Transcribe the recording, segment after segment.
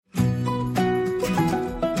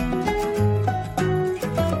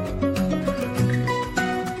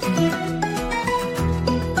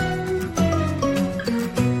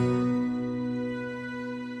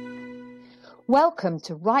Welcome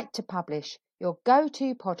to Write to Publish, your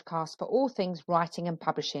go-to podcast for all things writing and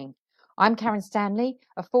publishing. I'm Karen Stanley,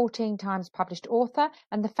 a 14 times published author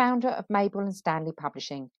and the founder of Mabel and Stanley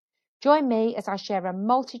Publishing. Join me as I share a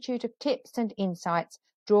multitude of tips and insights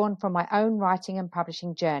drawn from my own writing and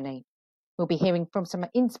publishing journey. We'll be hearing from some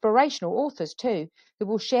inspirational authors too, who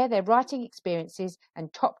will share their writing experiences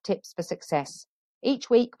and top tips for success.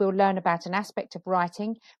 Each week, we'll learn about an aspect of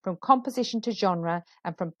writing, from composition to genre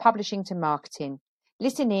and from publishing to marketing.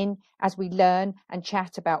 Listen in as we learn and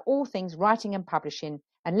chat about all things writing and publishing,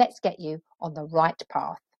 and let's get you on the right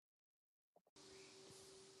path.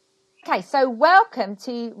 Okay, so welcome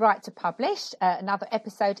to Write to Publish, another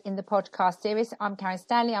episode in the podcast series. I'm Karen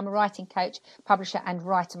Stanley. I'm a writing coach, publisher and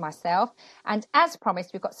writer myself. And as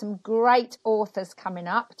promised, we've got some great authors coming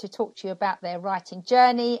up to talk to you about their writing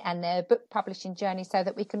journey and their book publishing journey so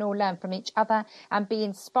that we can all learn from each other and be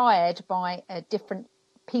inspired by different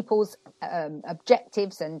people's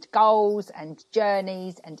objectives and goals and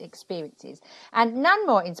journeys and experiences. And none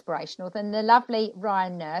more inspirational than the lovely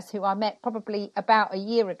Ryan Nurse, who I met probably about a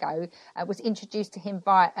year ago, was introduced to him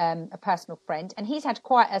by a personal friend. And he's had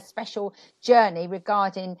quite a special journey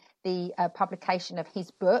regarding the publication of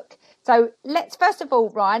his book. So let's, first of all,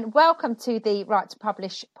 Ryan, welcome to the Write to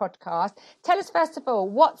Publish podcast. Tell us, first of all,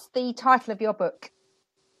 what's the title of your book?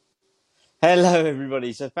 Hello,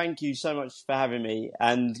 everybody. So thank you so much for having me.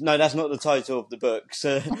 And no, that's not the title of the book.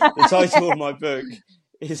 So the title of my book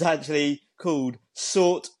is actually called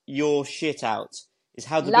Sort Your Shit Out. It's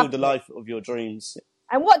how to build the life of your dreams.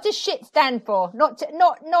 And what does shit stand for? Not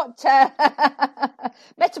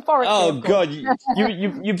metaphorically. Oh God,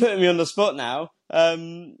 you putting me on the spot now.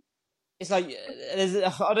 It's like,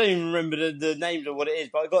 I don't even remember the names of what it is,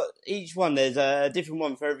 but I got each one. There's a different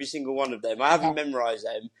one for every single one of them. I haven't memorised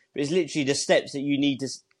them, but it's literally the steps that you need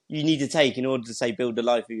to take in order to, say, build the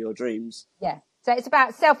life of your dreams. Yeah. So it's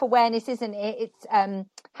about self-awareness, isn't it? It's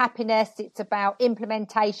happiness. It's about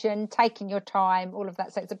implementation, taking your time, all of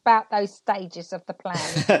that. So it's about those stages of the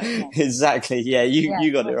plan. Exactly. Yeah,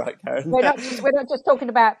 you got it right, Karen. We're not just talking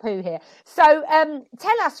about poo here. So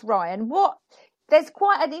tell us, Ryan, there's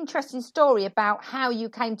quite an interesting story about how you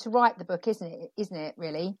came to write the book, isn't it,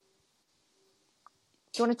 really?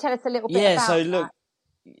 Do you want to tell us a little bit about that?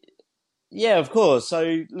 Yeah, of course.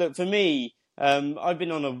 So, look, for me, I've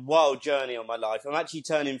been on a wild journey on my life. I'm actually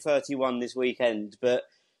turning 31 this weekend, but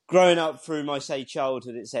growing up through my, say,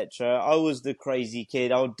 childhood, etc., I was the crazy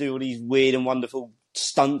kid. I would do all these weird and wonderful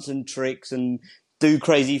stunts and tricks and do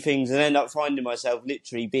crazy things and end up finding myself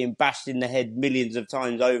literally being bashed in the head millions of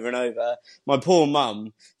times over and over. My poor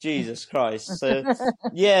mum, Jesus Christ. So,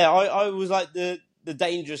 yeah, I was like the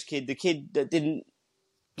dangerous kid, the kid that didn't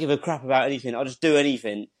give a crap about anything. I'd just do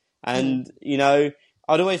anything. And, you know,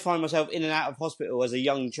 I'd always find myself in and out of hospital as a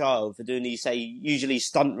young child for doing these, say, usually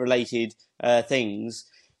stunt-related things.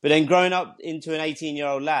 But then growing up into an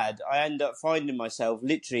 18-year-old lad, I end up finding myself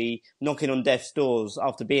literally knocking on death's doors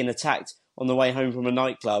after being attacked on the way home from a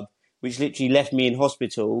nightclub, which literally left me in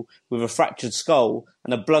hospital with a fractured skull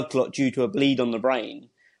and a blood clot due to a bleed on the brain.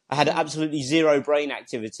 I had absolutely zero brain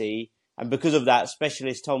activity, and because of that,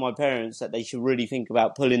 specialists told my parents that they should really think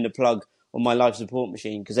about pulling the plug on my life support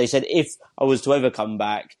machine, because they said if I was to ever come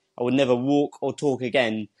back, I would never walk or talk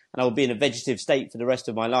again, and I would be in a vegetative state for the rest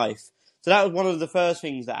of my life. So that was one of the first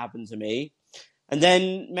things that happened to me. And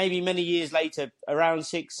then maybe many years later, around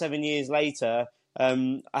 6-7 years later,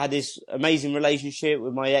 I had this amazing relationship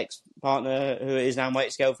with my ex-partner, who is now my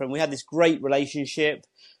ex-girlfriend. We had this great relationship.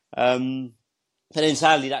 But then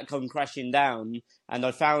sadly that come crashing down, and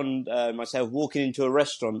I found myself walking into a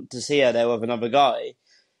restaurant to see her there with another guy.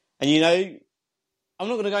 And, you know, I'm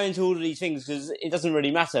not going to go into all of these things because it doesn't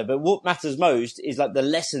really matter. But what matters most is like the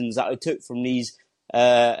lessons that I took from these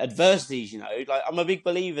adversities, you know. Like, I'm a big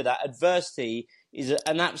believer that adversity is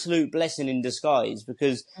an absolute blessing in disguise,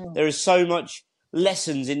 because there is so much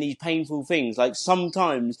lessons in these painful things. Like,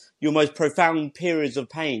 sometimes your most profound periods of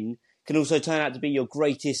pain can also turn out to be your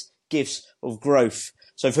greatest gifts of growth.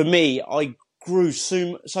 So for me, I grew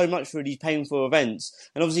so much through these painful events.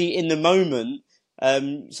 And obviously in the moment,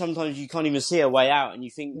 sometimes you can't even see a way out and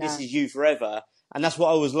you think this is you forever. And that's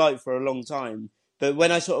what I was like for a long time. But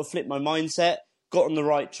when I sort of flipped my mindset, got on the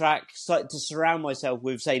right track, started to surround myself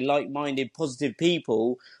with, say, like-minded, positive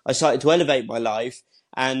people, I started to elevate my life.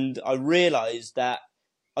 And I realised that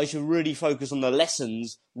I should really focus on the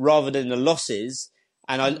lessons rather than the losses.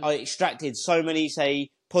 And I extracted so many,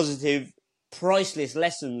 say, positive, priceless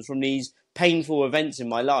lessons from these painful events in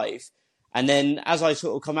my life. And then as I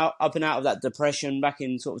sort of come up and out of that depression back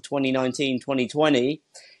in sort of 2019, 2020,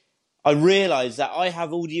 I realised that I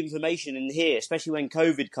have all the information in here, especially when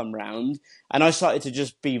COVID come round, and I started to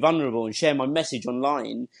just be vulnerable and share my message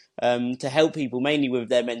online to help people mainly with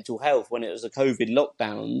their mental health when it was the COVID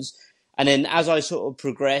lockdowns. And then as I sort of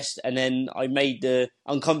progressed, and then I made the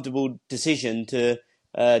uncomfortable decision to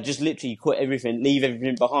just literally quit everything, leave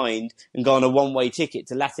everything behind, and go on a one-way ticket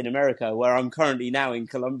to Latin America, where I'm currently now in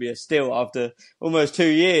Colombia still after almost 2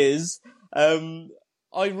 years.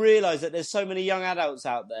 I realised that there's so many young adults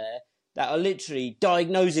out there that are literally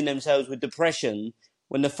diagnosing themselves with depression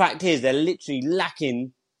when the fact is they're literally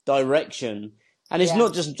lacking direction. And it's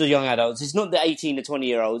not just the young adults. It's not the 18 to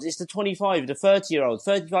 20-year-olds. It's the 25 to 30-year-olds,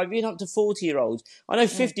 35, even up to 40-year-olds. I know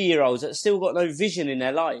 50-year-olds that still got no vision in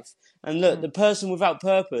their life. And look, the person without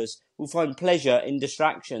purpose will find pleasure in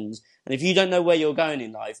distractions. And if you don't know where you're going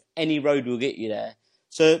in life, any road will get you there.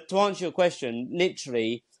 So to answer your question,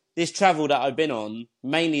 literally, this travel that I've been on,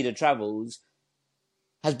 mainly the travels,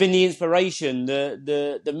 has been the inspiration,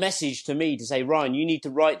 the message to me to say, Ryan, you need to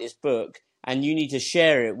write this book and you need to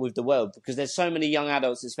share it with the world, because there's so many young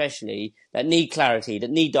adults especially that need clarity, that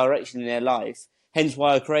need direction in their life. Hence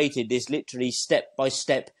why I created this literally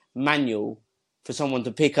step-by-step manual for someone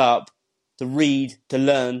to pick up, to read, to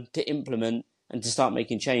learn, to implement, and to start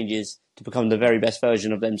making changes to become the very best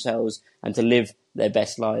version of themselves and to live their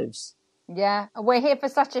best lives. Yeah, we're here for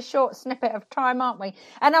such a short snippet of time, aren't we?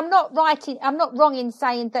 And I'm not wrong in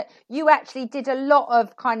saying that you actually did a lot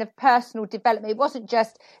of kind of personal development. It wasn't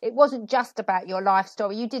just about your life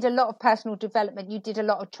story. You did a lot of personal development. You did a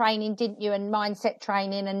lot of training, didn't you? And mindset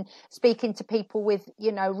training and speaking to people with,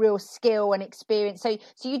 real skill and experience. So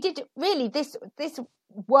you did really this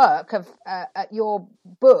work of your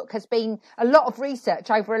book has been a lot of research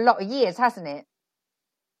over a lot of years, hasn't it?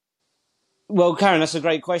 Well, Karen, that's a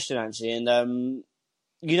great question, actually. And,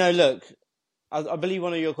 look, I believe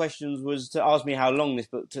one of your questions was to ask me how long this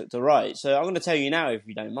book took to write. So I'm going to tell you now, if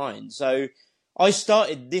you don't mind. So I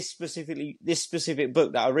started this specific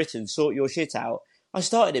book that I've written, Sort Your Shit Out. I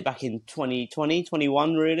started it back in 2020,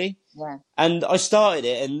 21, really. Yeah. And I started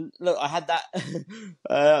it, and look, I had that,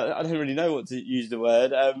 I don't really know what to use the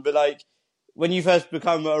word, but like, when you first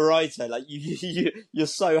become a writer, like you're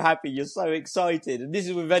so happy, you're so excited. And this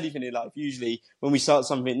is with anything in life, usually when we start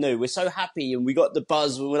something new, we're so happy and we got the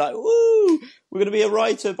buzz and we're like, woo, we're going to be a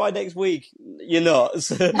writer by next week. You're not.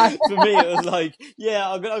 So for me, it was like,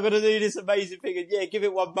 yeah, I'm going to do this amazing thing. And yeah, give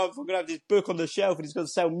it 1 month. I'm going to have this book on the shelf and it's going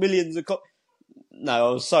to sell millions of copies. No,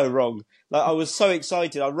 I was so wrong. Like, I was so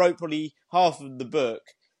excited. I wrote probably half of the book,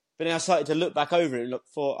 but then I started to look back over it and look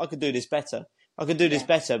for, I could do this better. I could do this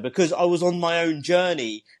better, because I was on my own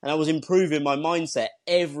journey and I was improving my mindset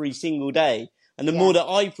every single day. And the more that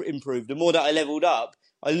I improved, the more that I leveled up,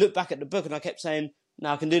 I looked back at the book and I kept saying, no,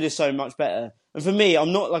 I can do this so much better. And for me,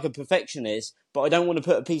 I'm not like a perfectionist, but I don't want to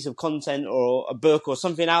put a piece of content or a book or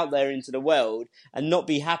something out there into the world and not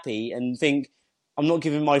be happy and think I'm not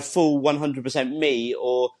giving my full 100% me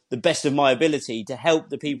or the best of my ability to help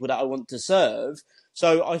the people that I want to serve.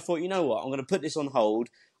 So I thought, you know what, I'm going to put this on hold.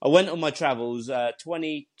 I went on my travels,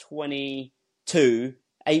 2022,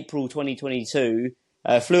 April 2022,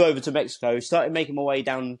 flew over to Mexico, started making my way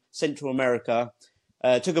down Central America,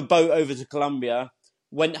 took a boat over to Colombia,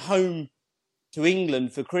 went home to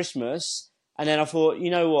England for Christmas, and then I thought, you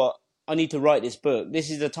know what, I need to write this book. This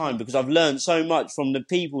is the time, because I've learned so much from the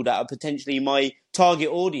people that are potentially my target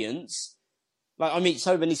audience. Like, I meet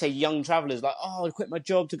so many, say, young travellers, like, oh, I quit my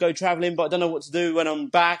job to go travelling, but I don't know what to do when I'm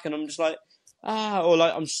back, and I'm just like, or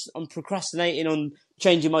like I'm procrastinating on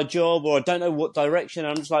changing my job, or I don't know what direction.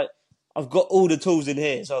 And I'm just like, I've got all the tools in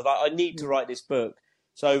here. So I was like, I need to write this book.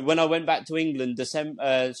 So when I went back to England,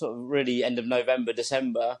 December, sort of really end of November,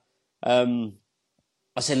 December, I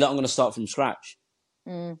said, look, I'm going to start from scratch.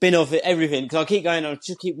 Bin off everything, because I keep going, I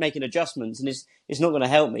just keep making adjustments, and it's not going to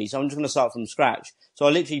help me. So I'm just going to start from scratch. So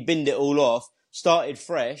I literally binned it all off, started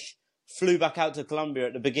fresh, flew back out to Colombia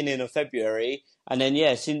at the beginning of February, and then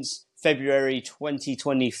since February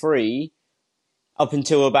 2023 up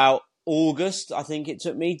until about August, I think it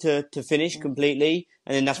took me to finish completely.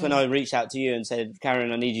 And then that's when I reached out to you and said,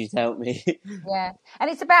 Karen, I need you to help me. Yeah. And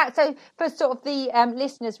it's about, so for sort of the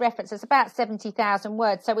listeners' reference, it's about 70,000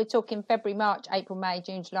 words. So we're talking February, March, April, May,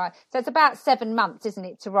 June, July. So it's about 7 months, isn't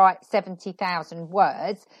it, to write 70,000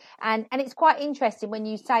 words. And it's quite interesting when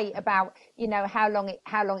you say about, how long it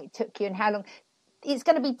took you and how long. It's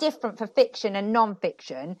going to be different for fiction and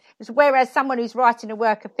non-fiction, whereas someone who's writing a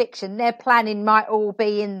work of fiction, their planning might all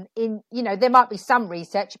be in there might be some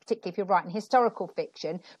research, particularly if you're writing historical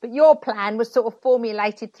fiction, but your plan was sort of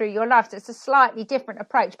formulated through your life. So it's a slightly different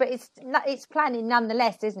approach, but it's planning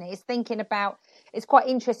nonetheless, isn't it? It's thinking about, it's quite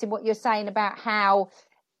interesting what you're saying about how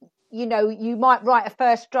you might write a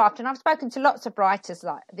first draft, and I've spoken to lots of writers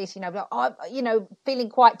like this, I'm, feeling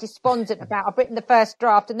quite despondent about I've written the first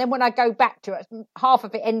draft, and then when I go back to it, half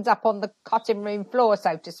of it ends up on the cutting room floor,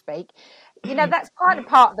 so to speak. That's kind of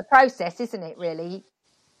part of the process, isn't it, really?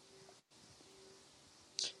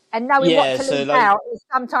 And knowing what to leave out is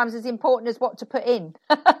sometimes as important as what to put in.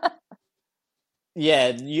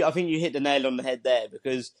 Yeah, I think you hit the nail on the head there,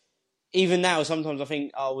 because even now, sometimes I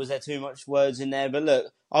think, was there too much words in there? But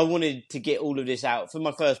look, I wanted to get all of this out. For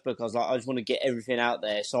my first book, I was like, I just want to get everything out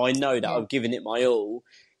there, so I know that I've given it my all.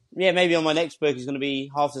 Yeah, maybe on my next book it's going to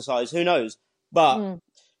be half the size. Who knows? But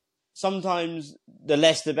sometimes the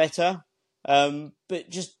less the better. But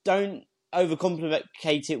just don't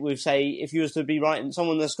overcomplicate it with, say, if you was to be writing,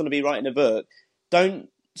 someone that's going to be writing a book, don't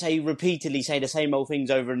repeatedly say the same old things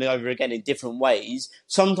over and over again in different ways.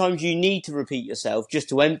 Sometimes you need to repeat yourself just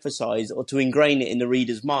to emphasize or to ingrain it in the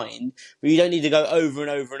reader's mind, but you don't need to go over and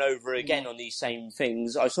over and over again on these same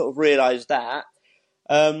things. I sort of realized that.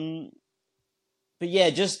 But yeah,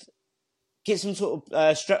 just get some sort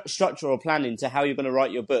of structure or planning to how you're going to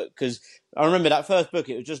write your book. Because I remember that first book,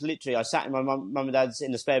 it was just literally, I sat in my mum and dad's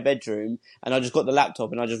in the spare bedroom, and I just got the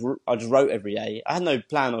laptop and I just wrote every day. I had no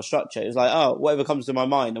plan or structure. It was like, whatever comes to my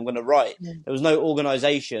mind, I'm going to write. There was no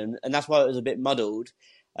organisation, and that's why it was a bit muddled.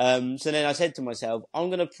 So then I said to myself, I'm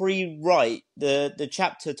going to pre-write the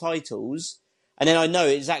chapter titles, and then I know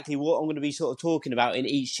exactly what I'm going to be sort of talking about in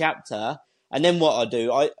each chapter. And then what I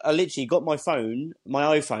do, I literally got my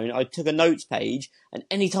iPhone, I took a notes page, and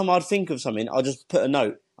anytime I'd think of something, I'll just put a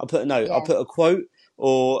note. I'll put a quote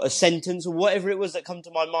or a sentence or whatever it was that come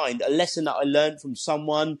to my mind, a lesson that I learned from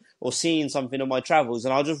someone or seeing something on my travels,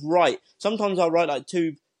 and I'll just write. Sometimes I'll write like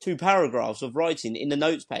two paragraphs of writing in the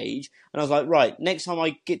notes page, and I was like, right, next time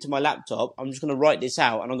I get to my laptop, I'm just going to write this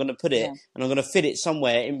out, and I'm going to put it, and I'm going to fit it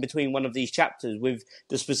somewhere in between one of these chapters with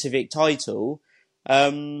the specific title.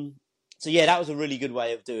 So yeah, that was a really good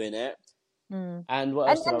way of doing it. And what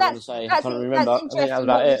else did I want to say? I can't remember. I think that was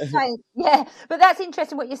about it. Yeah, but that's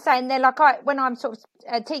interesting what you're saying there. Like when I'm sort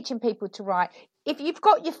of teaching people to write, if you've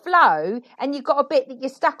got your flow and you've got a bit that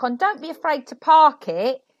you're stuck on, don't be afraid to park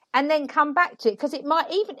it and then come back to it, because it might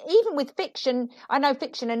even with fiction. I know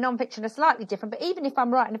fiction and non-fiction are slightly different, but even if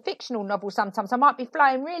I'm writing a fictional novel, sometimes I might be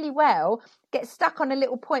flowing really well, get stuck on a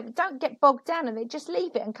little point, but don't get bogged down in it. Just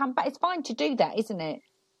leave it and come back. It's fine to do that, isn't it?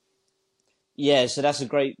 Yeah, so that's a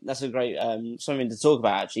great something to talk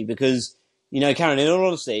about, actually, because, Karen, in all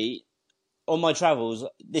honesty, on my travels,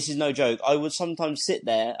 this is no joke, I would sometimes sit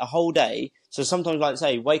there a whole day. So sometimes, like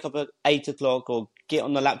say, wake up at 8 o'clock or get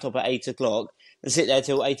on the laptop at 8 o'clock and sit there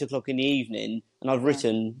till 8 o'clock in the evening, and I've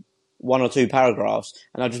written 1 or 2 paragraphs,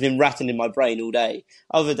 and I've just been rattling in my brain all day.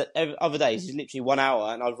 Other days, it's literally 1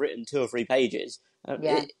 hour, and I've written 2 or 3 pages.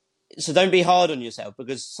 So don't be hard on yourself,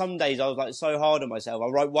 because some days I was like so hard on myself. I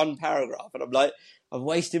write 1 paragraph and I'm like, I've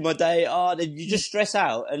wasted my day. Then you just stress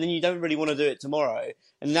out, and then you don't really want to do it tomorrow.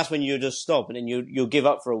 And that's when you'll just stop, and then you'll give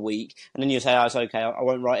up for a week, and then you'll say, it's okay, I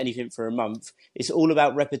won't write anything for a month. It's all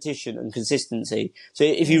about repetition and consistency. So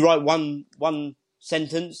if you write one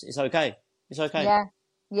sentence, it's okay. It's okay.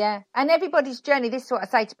 Yeah. And everybody's journey, this is what I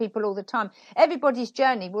say to people all the time, everybody's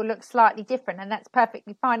journey will look slightly different, and that's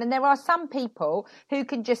perfectly fine. And there are some people who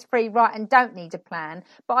can just free write and don't need a plan.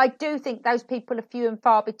 But I do think those people are few and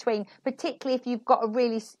far between, particularly if you've got a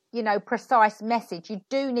really, precise message. You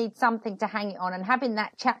do need something to hang it on, and having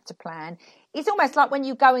that chapter plan is almost like when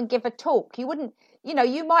you go and give a talk. You wouldn't,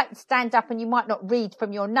 you might stand up and you might not read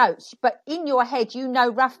from your notes, but in your head,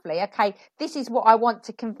 roughly, okay, this is what I want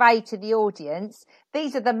to convey to the audience.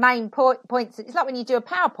 These are the main points. It's like when you do a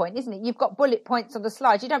PowerPoint, isn't it? You've got bullet points on the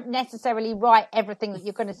slides. You don't necessarily write everything that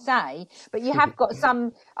you're going to say, but you have got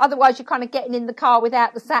some, otherwise you're kind of getting in the car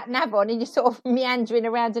without the sat nav on, and you're sort of meandering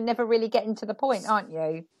around and never really getting to the point, aren't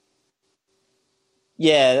you?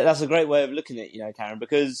 Yeah, that's a great way of looking at it, Karen,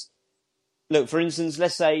 because look, for instance,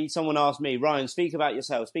 let's say someone asked me, Ryan, speak about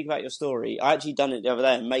yourself, speak about your story. I actually done it the other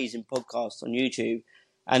day, amazing podcast on YouTube.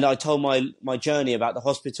 And I told my journey about the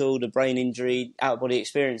hospital, the brain injury, out-of-body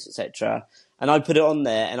experience, etc. And I put it on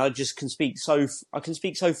there, and I just can speak so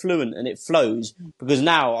fluent, and it flows, because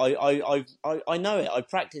now I know it. I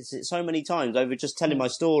practice it so many times over just telling my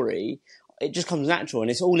story. It just comes natural, and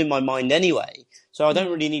it's all in my mind anyway. So I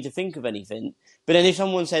don't really need to think of anything. But then if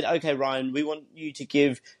someone said, okay, Ryan, we want you to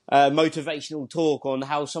give a motivational talk on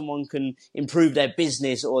how someone can improve their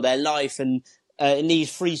business or their life, and in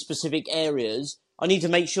these 3 specific areas, I need to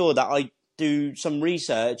make sure that I do some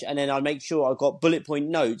research, and then I make sure I've got bullet point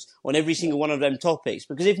notes on every single one of them topics.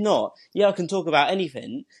 Because if not, I can talk about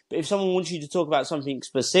anything. But if someone wants you to talk about something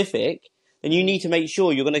specific, then you need to make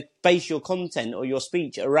sure you're going to base your content or your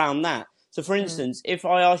speech around that. So, for instance, if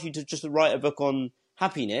I ask you to just write a book on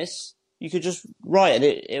happiness, you could just write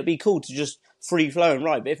it. It'd be cool to just free flow and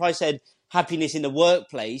write. But if I said happiness in the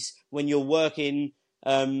workplace, when you're working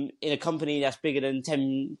in a company that's bigger than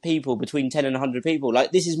 10 people, between 10 and 100 people,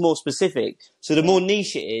 like, this is more specific. So the more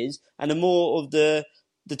niche it is, and the more of the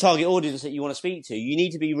target audience that you want to speak to, you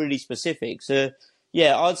need to be really specific. So,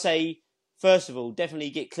 yeah, I'd say, first of all, definitely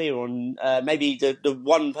get clear on maybe the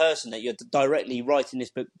one person that you're directly writing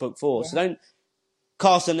this book for. Yeah. So don't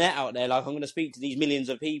cast a net out there like, I'm going to speak to these millions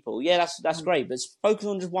of people. Yeah, that's great, but focus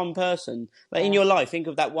on just one person. Like, in your life, think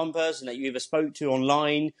of that one person that you either spoke to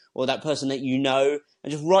online or that person that you know,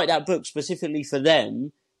 and just write that book specifically for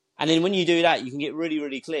them. And then when you do that, you can get really,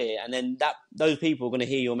 really clear, and then those people are going to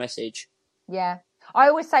hear your message. Yeah. I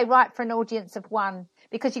always say write for an audience of one,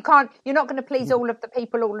 because you're not going to please all of the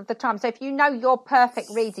people all of the time. So if you know your perfect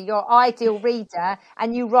reader, your ideal reader,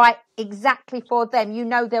 and you write exactly for them, you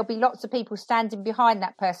know there'll be lots of people standing behind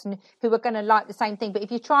that person who are going to like the same thing. But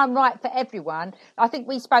if you try and write for everyone, I think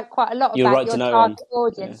we spoke quite a lot about your target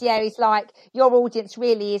audience. Yeah, it's like your audience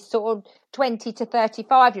really is sort of 20 to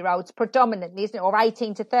 35-year-olds predominantly, isn't it? Or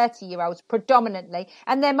 18 to 30-year-olds predominantly.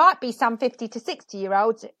 And there might be some 50 to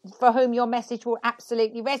 60-year-olds for whom your message will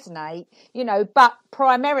absolutely resonate, but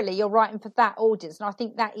primarily you're writing for that audience. And I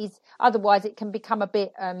think that is, otherwise it can become a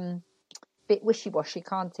bit wishy-washy,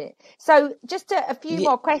 can't it? So just a few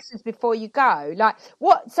more questions before you go. Like,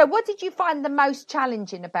 what did you find the most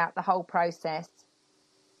challenging about the whole process?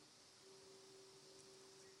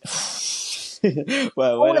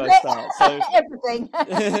 Well, where do I start? So, everything.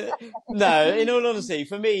 No, in all honesty,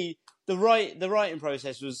 for me, the writing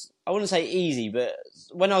process was, I wouldn't say easy, but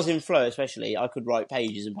when I was in flow, especially, I could write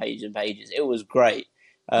pages and pages and pages. It was great,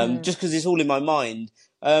 just because it's all in my mind.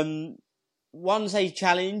 One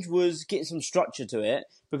challenge was getting some structure to it,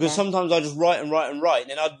 because sometimes I just write and write and write,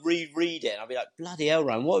 and then I'd reread it and I'd be like, bloody hell,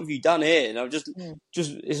 Ryan, what have you done here? And I'm just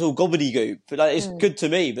it's all gobbledygook, but like, it's good to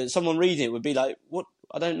me, but someone reading it would be like, what?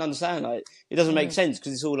 I don't understand. Like, it doesn't make sense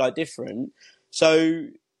because it's all like different. So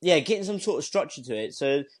yeah, getting some sort of structure to it.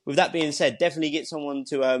 So with that being said, definitely get someone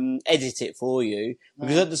to edit it for you,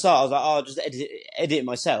 because at the start I was like, I'll just edit it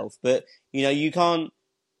myself, but you can't.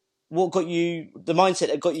 What got you, the mindset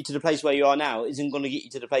that got you to the place where you are now isn't going to get you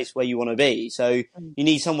to the place where you want to be. So you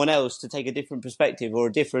need someone else to take a different perspective or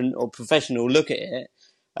a different or professional look at it.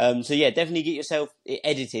 So yeah, definitely get yourself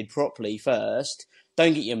edited properly first.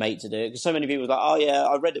 Don't get your mate to do it, because so many people are like, oh yeah,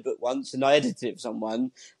 I read a book once and I edited it for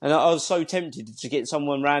someone. And I was so tempted to get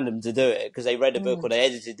someone random to do it because they read a book or they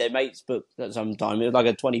edited their mate's book at some time. It was like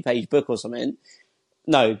a 20-page book or something.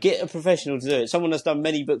 No, get a professional to do it. Someone that's done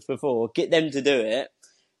many books before, get them to do it.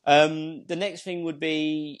 The next thing would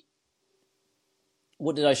be,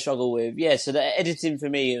 what did I struggle with? Yeah, so the editing for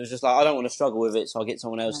me, it was just like, I don't want to struggle with it, so I'll get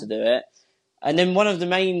someone else to do it. And then one of the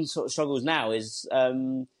main sort of struggles now is,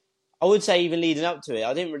 I would say even leading up to it,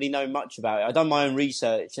 I didn't really know much about it. I've done my own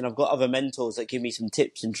research and I've got other mentors that give me some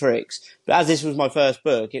tips and tricks. But as this was my first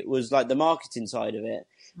book, it was like the marketing side of it.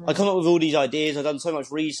 I come up with all these ideas. I've done so much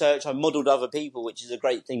research. I modelled other people, which is a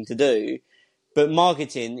great thing to do. But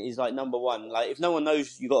marketing is like number one. Like, if no one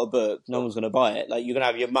knows you got a book, no one's going to buy it. Like, you're going to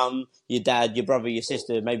have your mum, your dad, your brother, your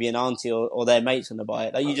sister, maybe an auntie or their mates going to buy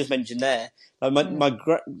it. Like you just mentioned there. Like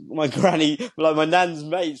my granny, like my nan's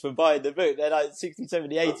mates were buying the book. They're like 60,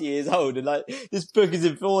 70, 80 years old. And like, this book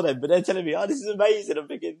isn't for them, but they're telling me, oh, this is amazing. I'm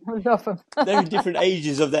thinking, they're in different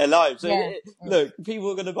ages of their life. So look, people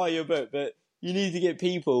are going to buy your book, but you need to get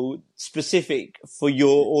people specific for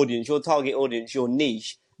your audience, your target audience, your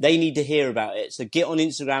niche. They need to hear about it. So get on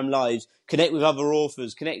Instagram Lives, connect with other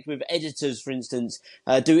authors, connect with editors, for instance,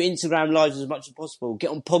 do Instagram Lives as much as possible, get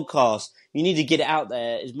on podcasts. You need to get it out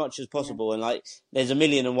there as much as possible. And like, there's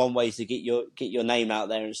 1,000,001 ways to get your name out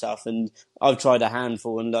there and stuff. And I've tried a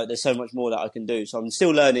handful, and like, there's so much more that I can do. So I'm still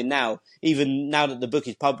learning now. Even now that the book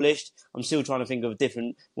is published, I'm still trying to think of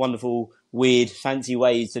different, wonderful, weird, fancy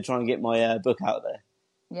ways to try and get my book out there.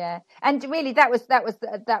 Yeah, and really that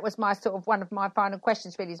was my sort of one of my final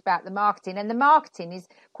questions. Really, is about the marketing, and the marketing is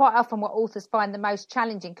quite often what authors find the most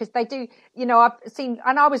challenging, because they do, I've seen,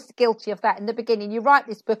 and I was guilty of that in the beginning. You write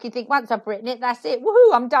this book, you think, once I've written it, that's it,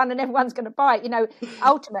 woohoo, I'm done, and everyone's going to buy it.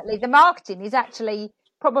 Ultimately, the marketing is actually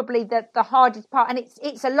probably the hardest part, and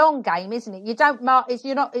it's a long game, isn't it? You don't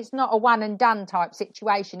it's not a one and done type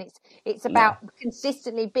situation. It's about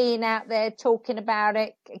consistently being out there, talking about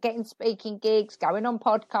it, getting speaking gigs, going on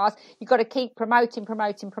podcasts. You've got to keep promoting,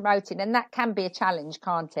 and that can be a challenge,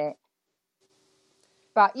 can't it?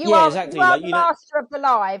 But you Yeah, are exactly. you are Like, the master of the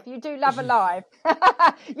live. You do love a live.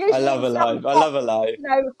 I Usually love in a some live. I hot, love a live.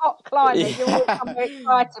 hot climate, you're always Yeah. somewhere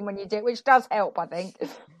exciting when you do it, which does help, I think.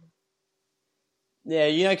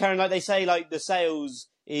 Yeah, Karen, like they say, like the sales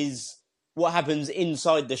is what happens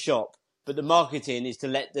inside the shop, but the marketing is to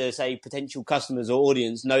let the, say, potential customers or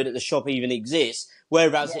audience know that the shop even exists,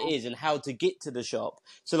 whereabouts it Yeah, is, and how to get to the shop.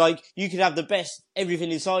 So, like, you could have the best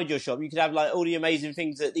everything inside your shop. You could have, like, all the amazing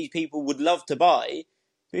things that these people would love to buy.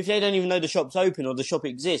 But if they don't even know the shop's open or the shop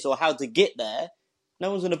exists or how to get there,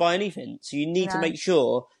 no one's going to buy anything. So you need to no. make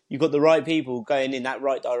sure you've got the right people going in that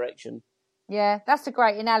right direction. Yeah, that's a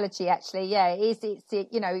great analogy, actually. Yeah, it is.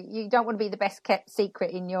 You know, you don't want to be the best kept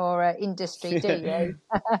secret in your industry, do you?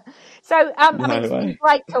 So, I mean, No it's been way.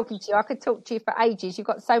 great talking to you. I could talk to you for ages. You've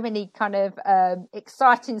got so many kind of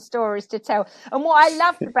exciting stories to tell. And what I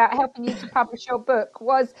loved about helping you to publish your book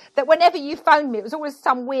was that whenever you phoned me, it was always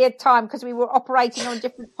some weird time because we were operating on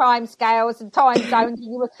different time scales and time zones.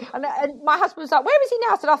 And my husband was like, "Where is he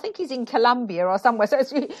now?" I said, "I think he's in Colombia or somewhere." So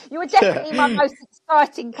you were definitely my most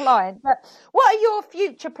exciting client. But what are your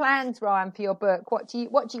future plans, Ryan, for your book? What do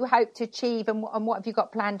you hope to achieve, and what have you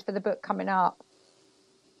got planned for the book coming up?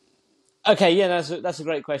 Okay, yeah, that's a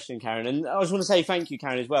great question, Karen. And I just want to say thank you,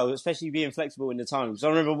 Karen, as well, especially being flexible in the time. Because I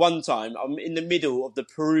remember one time I'm in the middle of the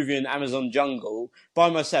Peruvian Amazon jungle by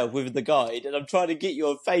myself with the guide, and I'm trying to get you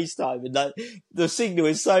on FaceTime, and like the signal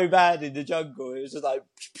is so bad in the jungle. It was just like,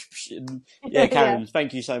 and, yeah, Yeah. Karen,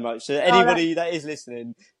 thank you so much. So Oh, anybody that is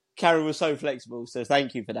listening, Karen was so flexible, so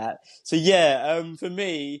thank you for that. So yeah, for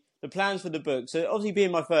me, the plans for the book. So obviously,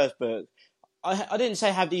 being my first book. I didn't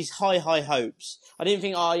say have these high hopes. I didn't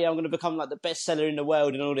think, oh yeah, I'm going to become like the best seller in the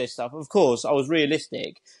world and all this stuff. Of course, I was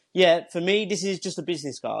realistic. Yeah, for me, this is just a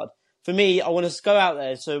business card. For me, I want to go out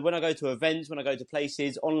there. So when I go to events, when I go to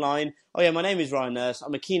places online, oh yeah, my name is Ryan Nurse.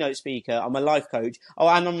 I'm a keynote speaker. I'm a life coach. Oh,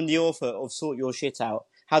 and I'm the author of Sort Your Shit Out,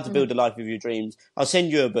 How to Build a Life of Your Dreams. I'll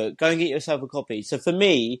send you a book. Go and get yourself a copy. So for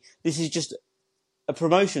me, this is just a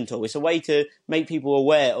promotion tool. It's a way to make people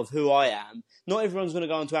aware of who I am. Not everyone's going to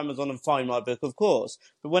go onto Amazon and find my book, of course.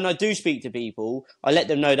 But when I do speak to people, I let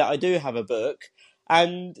them know that I do have a book.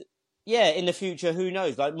 And yeah, in the future, who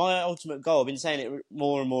knows? Like my ultimate goal, I've been saying it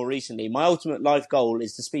more and more recently, my ultimate life goal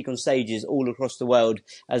is to speak on stages all across the world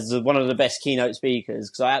as one of the best keynote speakers,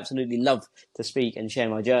 because I absolutely love to speak and share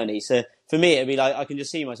my journey. So for me, it'd be like, I can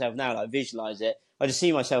just see myself now, like visualize it. I just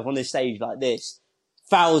see myself on this stage like this,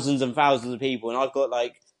 thousands and thousands of people, and I've got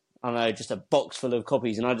like, I don't know, just a box full of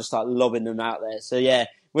copies, and I just start lobbing them out there. So yeah,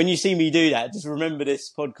 when you see me do that, just remember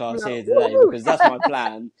this podcast here today, because that's my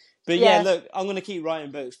plan. But yeah, Yeah. look, I'm going to keep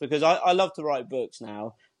writing books because I love to write books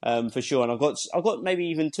now, for sure. And I've got maybe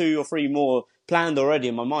even 2 or 3 more planned already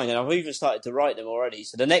in my mind, and I've even started to write them already.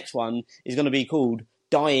 So the next one is going to be called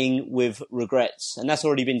Dying with Regrets, and that's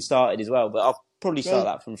already been started as well. But I'll probably start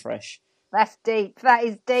that from fresh. That's deep. That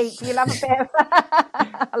is deep. You love a bit of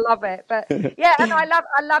I love it. But yeah, and I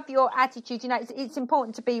love your attitude. You know, it's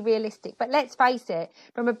important to be realistic. But let's face it,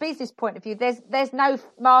 from a business point of view, there's no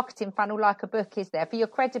marketing funnel like a book, is there? For your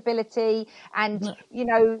credibility. And you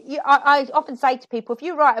know, I often say to people, if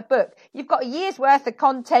you write a book, you've got a year's worth of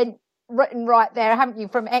content written right there, haven't you,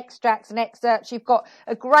 from extracts and excerpts. You've got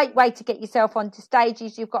a great way to get yourself onto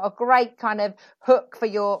stages. You've got a great kind of hook for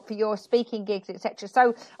your speaking gigs, etc.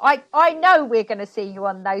 So I know we're going to see you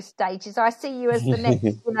on those stages. I see you as the next,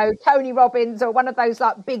 you know, Tony Robbins or one of those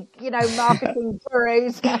like big, you know, marketing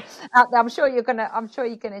gurus out there. I'm sure you're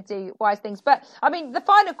gonna do wise things. But I mean, the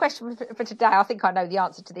final question for today, I think I know the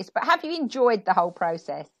answer to this, but have you enjoyed the whole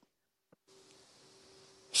process?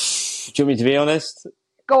 Do you want me to be honest?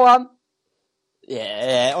 Go on.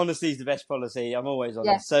 Yeah, honesty is the best policy. I'm always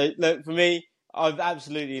honest. Yeah. So look, for me, I've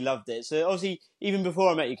absolutely loved it. So obviously, even before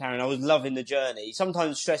I met you, Karen, I was loving the journey.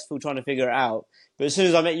 Sometimes stressful trying to figure it out. But as soon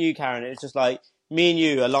as I met you, Karen, it was just like me and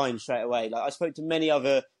you aligned straight away. Like I spoke to many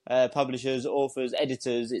other publishers, authors,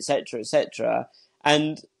 editors, etc.,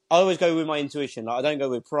 and I always go with my intuition. Like I don't go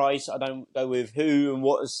with price. I don't go with who and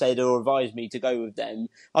what has said or advised me to go with them.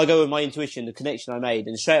 I go with my intuition, the connection I made,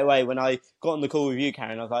 and straight away when I got on the call with you,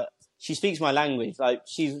 Karen, I was like, she speaks my language. Like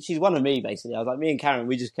she's one of me, basically. I was like, me and Karen,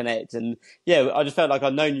 we just connect. And yeah, I just felt like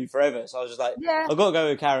I'd known you forever. So I was just like, Yeah. I've got to go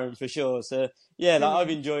with Karen for sure. So yeah, like I've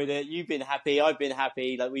enjoyed it. You've been happy. I've been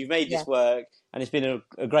happy. Like we've made this work, and it's been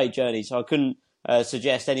a great journey. So I couldn't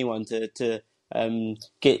suggest anyone to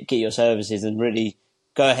get your services and really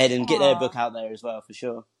go ahead and get their book out there as well, for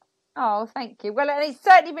sure. Oh, thank you. Well, and it's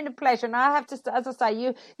certainly been a pleasure. And I have to, as I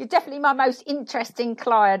say, you're definitely my most interesting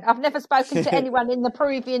client. I've never spoken to anyone in the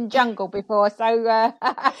Peruvian jungle before, so you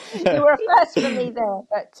were a first for me there.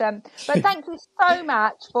 But thank you so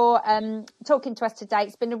much for talking to us today.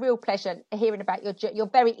 It's been a real pleasure hearing about your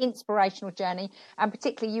very inspirational journey, and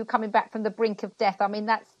particularly you coming back from the brink of death. I mean,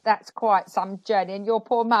 that's quite some journey, and your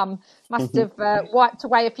poor mum must have wiped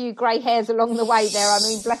away a few grey hairs along the way there. I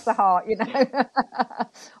mean, bless her heart, you know.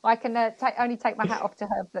 I can only take my hat off to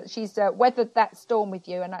her that she's weathered that storm with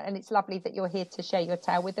you, and it's lovely that you're here to share your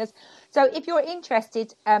tale with us. So if you're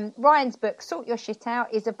interested, Ryan's book, Sort Your Shit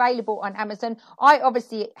Out, is available on Amazon. I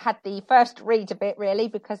obviously had the first read of it, really,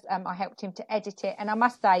 because I helped him to edit it, and I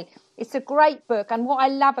must say it's a great book. And what I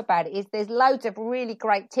love about it is there's loads of really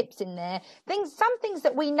great tips in there, some things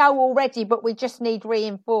that we know already but we just need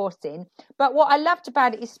reinforcing. But what I loved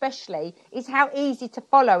about it especially is how easy to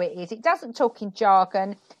follow it is. It doesn't talk in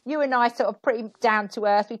jargon. You and I sort of pretty down to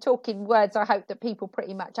earth. We talk in words I hope that people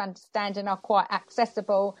pretty much understand and are quite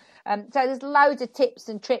accessible. So there's loads of tips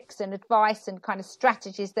and tricks and advice and kind of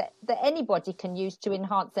strategies that anybody can use to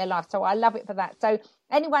enhance their life. So I love it for that. So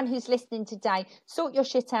anyone who's listening today, Sort Your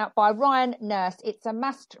Shit Out by Ryan Nurse. It's a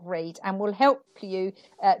must read and will help you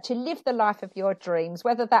to live the life of your dreams,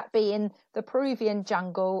 whether that be in the Peruvian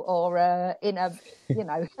jungle or in a,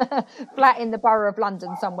 flat in the borough of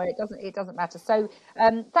London somewhere. It doesn't matter. So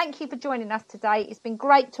thank you for joining us today. It's been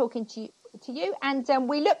great talking to you, and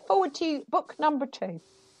we look forward to book number 2.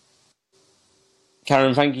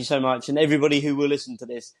 Karen, thank you so much. And everybody who will listen to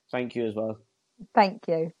this, thank you as well. Thank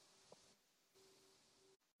you.